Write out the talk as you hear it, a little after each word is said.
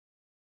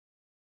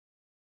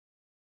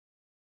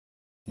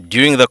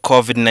During the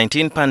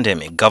COVID-19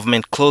 pandemic,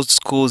 government closed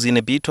schools in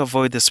a bid to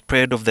avoid the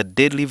spread of the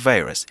deadly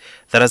virus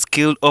that has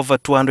killed over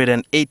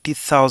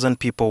 280,000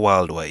 people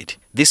worldwide.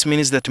 This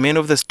means that many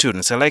of the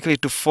students are likely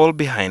to fall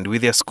behind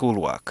with their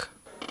schoolwork.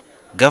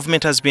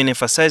 Government has been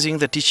emphasizing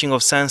the teaching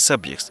of science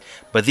subjects,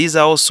 but these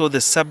are also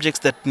the subjects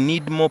that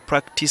need more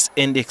practice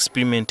and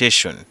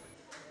experimentation.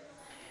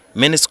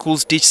 Many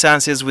schools teach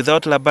sciences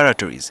without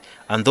laboratories,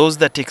 and those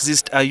that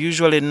exist are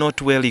usually not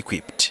well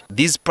equipped.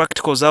 These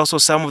practicals are also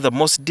some of the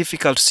most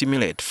difficult to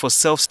simulate for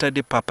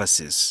self-study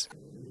purposes.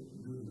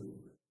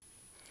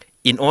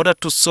 In order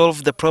to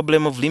solve the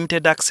problem of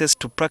limited access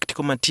to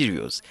practical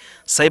materials,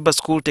 Cyber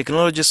School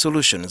Technology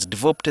Solutions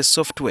developed a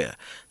software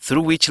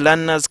through which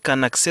learners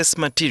can access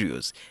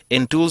materials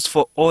and tools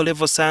for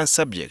O-level science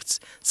subjects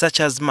such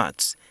as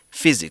maths,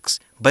 physics,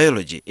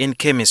 biology, and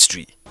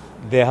chemistry.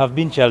 There have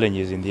been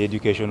challenges in the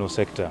educational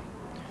sector.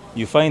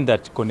 You find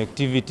that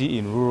connectivity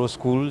in rural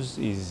schools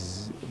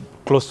is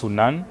close to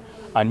none,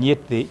 and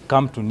yet they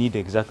come to need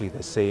exactly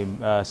the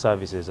same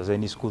services as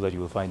any school that you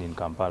will find in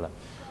Kampala.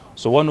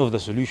 So one of the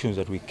solutions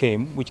that which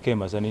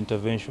came as an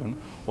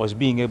intervention, was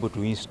being able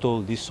to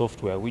install this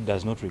software which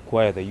does not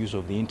require the use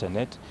of the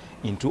internet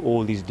into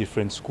all these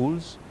different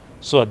schools,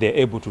 so that they're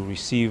able to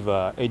receive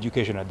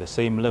education at the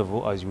same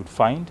level as you would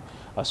find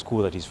a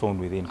school that is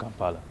found within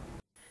Kampala.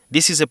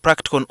 This is a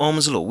practical on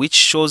Ohm's law which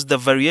shows the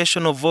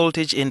variation of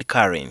voltage and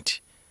current.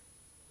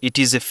 It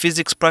is a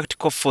physics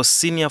practical for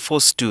senior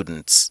 4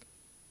 students.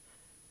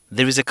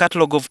 There is a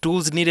catalogue of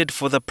tools needed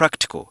for the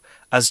practical,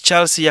 as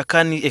Charles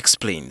Yakani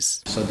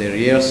explains. So the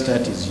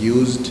rheostat is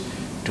used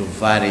to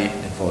vary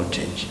the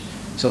voltage.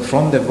 So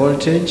from the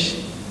voltage,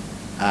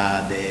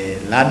 the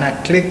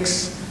learner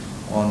clicks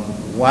on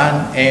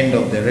one end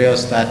of the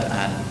rheostat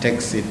and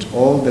takes it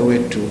all the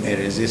way to a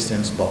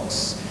resistance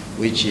box,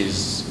 which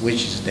is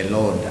the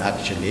load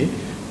actually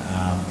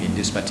in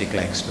this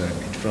particular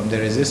experiment. From the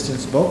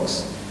resistance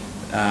box,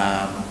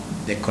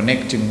 the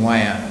connecting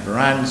wire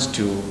runs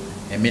to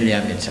a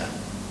milliammeter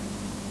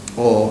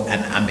or an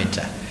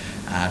ammeter,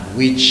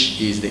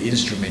 which is the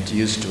instrument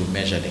used to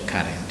measure the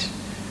current.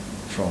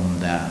 From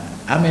the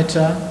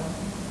ammeter,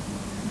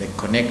 the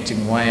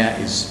connecting wire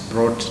is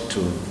brought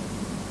to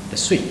the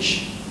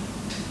switch,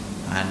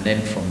 and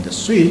then from the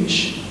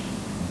switch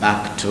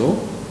back to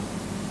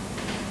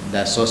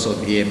the source of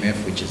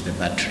EMF, which is the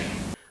battery.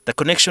 The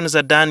connections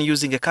are done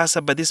using a cursor,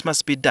 but this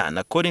must be done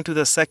according to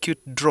the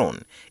circuit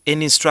drawn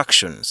and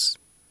instructions.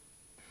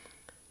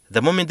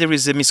 The moment there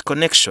is a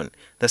misconnection,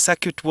 the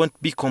circuit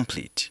won't be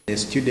complete. The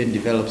student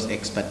develops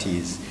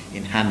expertise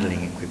in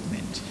handling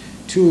equipment.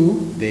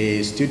 2,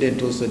 the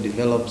student also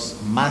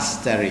develops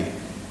mastery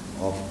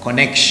of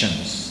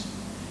connections.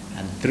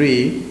 And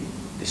 3,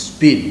 the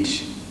speed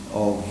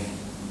of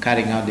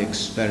carrying out the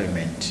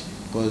experiment,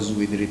 because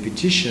with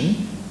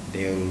repetition,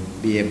 they will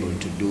be able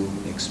to do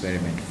the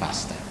experiment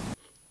faster.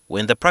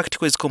 When the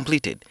practical is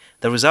completed,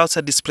 the results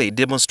are displayed,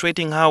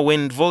 demonstrating how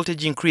when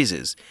voltage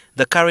increases,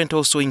 the current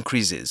also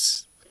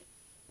increases.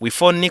 We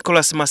found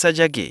Nicholas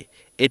Masajage,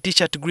 a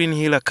teacher at Green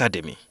Hill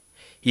Academy.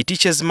 He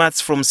teaches maths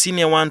from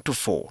senior 1 to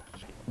 4.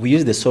 We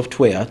use the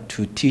software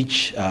to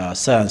teach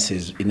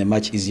sciences in a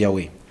much easier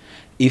way.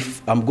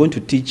 If I'm going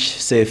to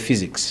teach, say,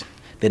 physics,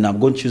 then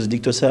I'm going to choose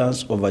Dicto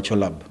Science or Virtual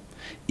Lab.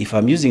 If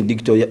I'm using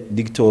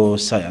Dicto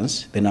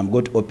Science, then I'm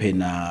going to open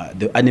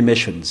the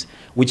animations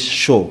which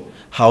show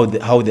how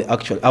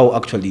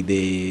actually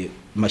the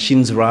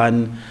machines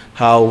run,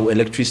 how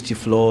electricity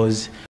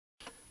flows.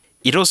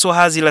 It also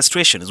has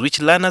illustrations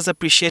which learners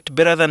appreciate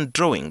better than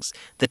drawings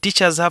the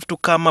teachers have to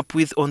come up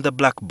with on the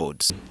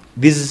blackboards.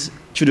 These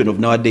children of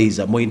nowadays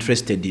are more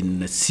interested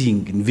in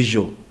seeing, in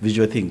visual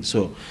things.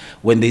 So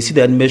when they see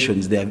the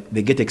animations,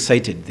 they get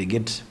excited, they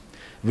get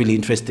really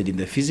interested in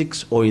the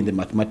physics or in the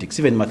mathematics.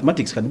 Even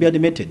mathematics can be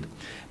animated.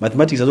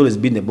 Mathematics has always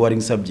been a boring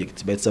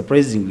subject, but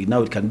surprisingly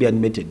now it can be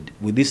animated.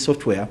 With this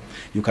software,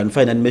 you can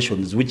find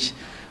animations which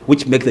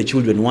make the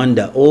children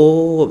wonder,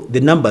 oh,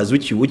 the numbers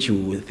which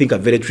you think are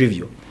very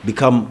trivial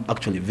become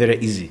actually very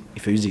easy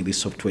if you're using this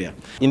software.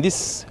 In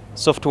this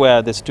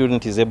software, the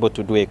student is able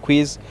to do a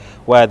quiz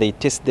where they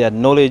test their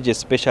knowledge,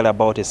 especially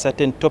about a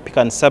certain topic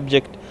and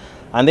subject,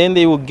 and then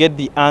they will get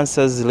the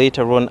answers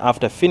later on.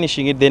 After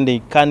finishing it, then they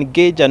can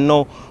gauge and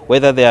know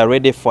whether they are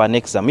ready for an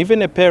exam.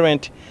 Even a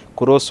parent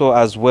could also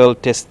as well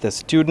test the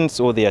students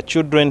or their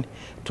children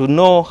to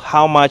know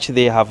how much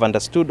they have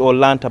understood or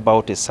learnt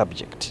about a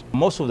subject.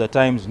 Most of the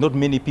times, not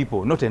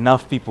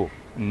enough people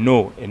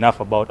know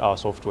enough about our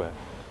software.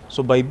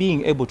 So by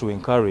being able to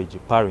encourage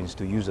parents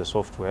to use the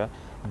software,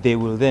 they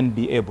will then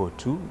be able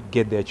to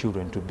get their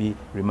children to be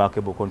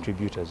remarkable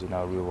contributors in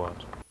our real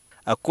world.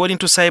 According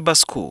to Cyber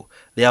School,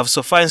 they have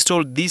so far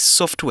installed this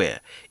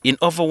software in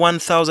over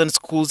 1,000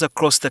 schools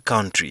across the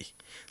country.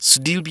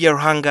 Sudil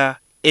Biarhanga,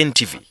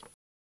 NTV.